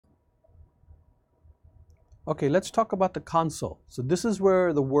Okay, let's talk about the console. So this is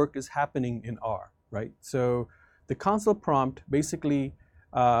where the work is happening in R, right? So the console prompt, basically,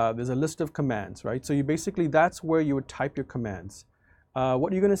 there's a list of commands, right? So you basically, that's where you would type your commands.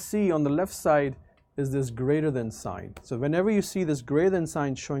 What you're going to see on the left side is this greater than sign. So whenever you see this greater than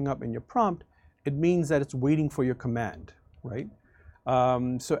sign showing up in your prompt, it means that it's waiting for your command, right?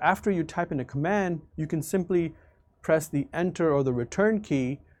 So after you type in a command, you can simply press the enter or the return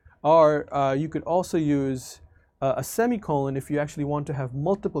key, or you could also use a semicolon if you actually want to have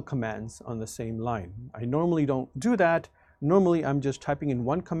multiple commands on the same line. I normally don't do that. Normally I'm just typing in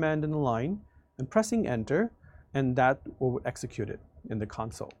one command in a line and pressing enter, and that will execute it in the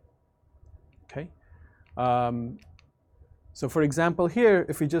console. Okay. So for example here,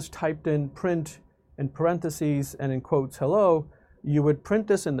 if you just typed in print in parentheses and in quotes hello, you would print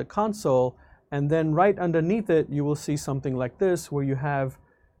this in the console, and then right underneath it you will see something like this where you have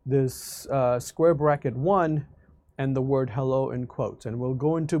this square bracket 1 and the word hello in quotes, and we'll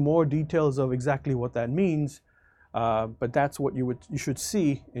go into more details of exactly what that means, but that's what you should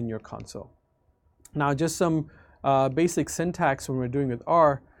see in your console. Now just some basic syntax when we're doing with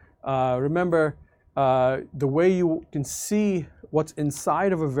R. Remember the way you can see what's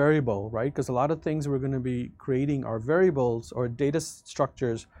inside of a variable, right? Because a lot of things we're going to be creating are variables or data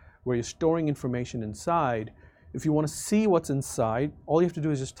structures where you're storing information inside. If you want to see what's inside, all you have to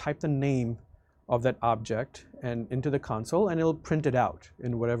do is just type the name of that object and into the console, and it'll print it out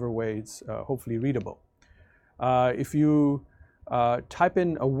in whatever way it's hopefully readable. If you type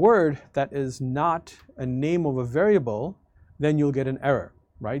in a word that is not a name of a variable, then you'll get an error,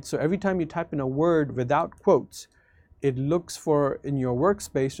 right? So every time you type in a word without quotes, it looks for in your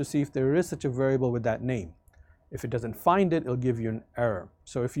workspace to see if there is such a variable with that name. If it doesn't find it, it'll give you an error.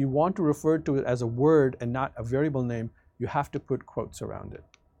 So if you want to refer to it as a word and not a variable name, you have to put quotes around it.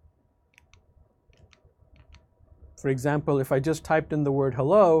 For example, if I just typed in the word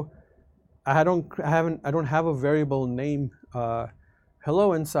hello, I don't have a variable name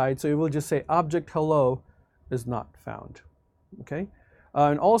hello inside, so it will just say object hello is not found. Okay,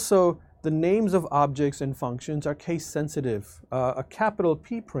 and also the names of objects and functions are case sensitive. A capital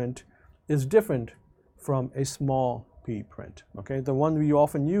P print is different from a small p print. Okay, the one we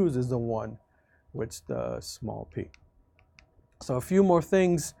often use is the one with the small p. So a few more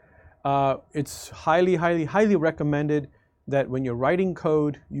things. It's highly recommended that when you're writing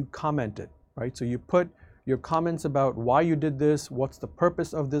code, you comment it, right? So you put your comments about why you did this, what's the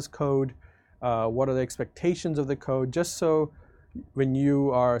purpose of this code, what are the expectations of the code, just so when you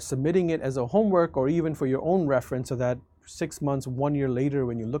are submitting it as a homework or even for your own reference, so that 6 months, 1 year later,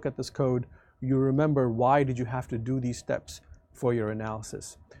 when you look at this code, you remember why did you have to do these steps for your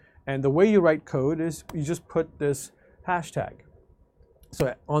analysis. And the way you write code is you just put this hashtag.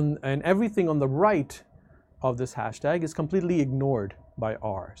 So and everything on the right of this hashtag is completely ignored by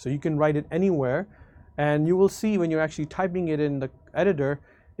R. So you can write it anywhere, and you will see when you're actually typing it in the editor,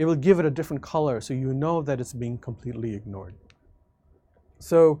 it will give it a different color, so you know that it's being completely ignored.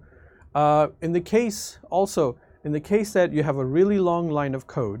 So in the case that you have a really long line of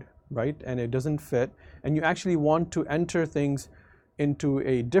code, right, and it doesn't fit, and you actually want to enter things into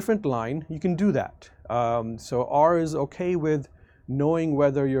a different line, you can do that. So R is okay with knowing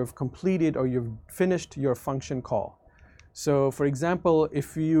whether you've completed or you've finished your function call. So for example,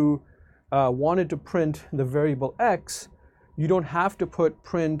 if you wanted to print the variable x, you don't have to put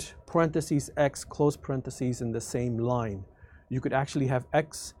print parentheses x close parentheses in the same line. You could actually have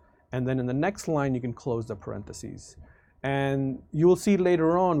x, and then in the next line you can close the parentheses. And you will see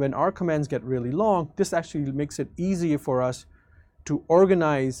later on when our commands get really long, this actually makes it easier for us to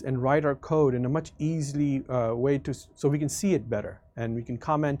organize and write our code in a much easily way so we can see it better and we can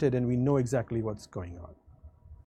comment it and we know exactly what's going on.